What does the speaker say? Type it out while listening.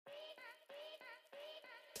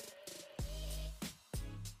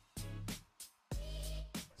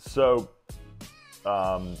So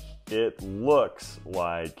it looks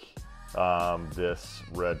like this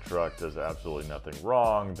red truck does absolutely nothing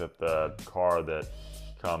wrong, that the car that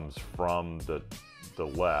comes from the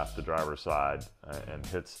left, the driver's side, and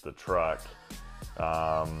hits the truck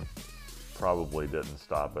probably didn't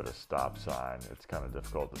stop at a stop sign. It's kind of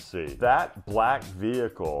difficult to see. That black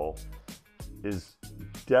vehicle is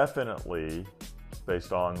definitely,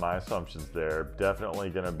 based on my assumptions there, definitely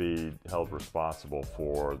going to be held responsible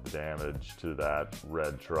for the damage to that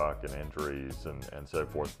red truck and injuries and so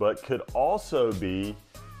forth, but could also be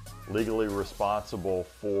legally responsible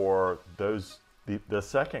for the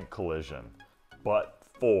second collision. But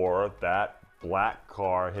for that black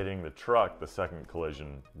car hitting the truck, the second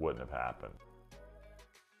collision wouldn't have happened.